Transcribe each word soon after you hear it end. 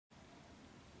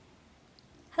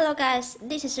Hello guys,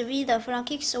 this is Vida from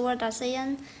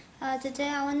kicksworld.cn. Today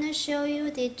I want to show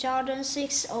you the Jordan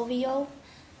 6 OVO.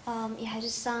 It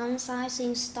has some size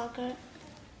in stocker.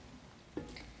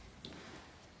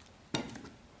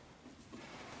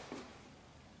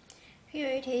 Here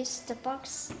it is, the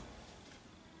box.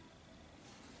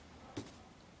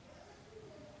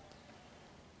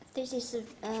 This is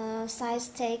size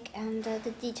tag and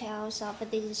the details of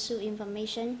this shoe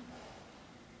information.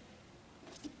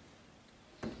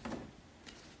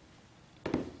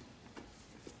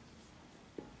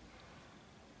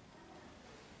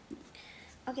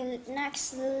 Okay,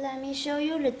 next let me show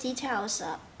you the details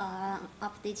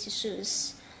of these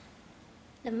shoes.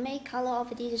 The main color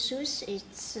of these shoes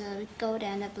is gold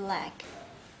and black.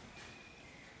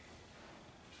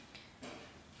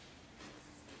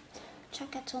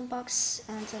 Chocolate tone box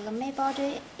and the main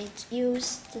body it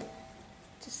used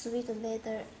the sweet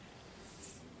leather.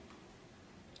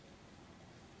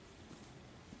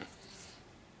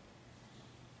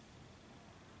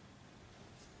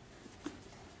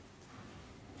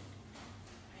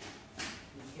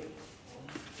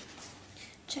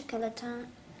 Chocolate tone.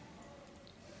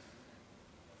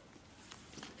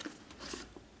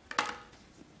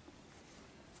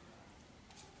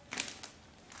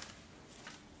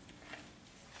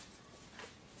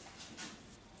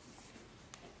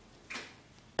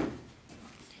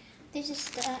 This is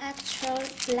the actual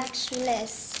black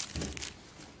shoelace.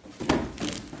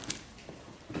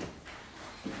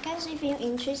 Guys, if you're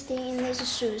interested in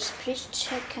these shoes, please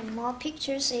check more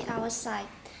pictures in our site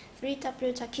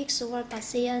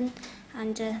www.kicksworld.cn,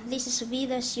 and this is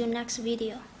Vida. See you next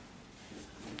video.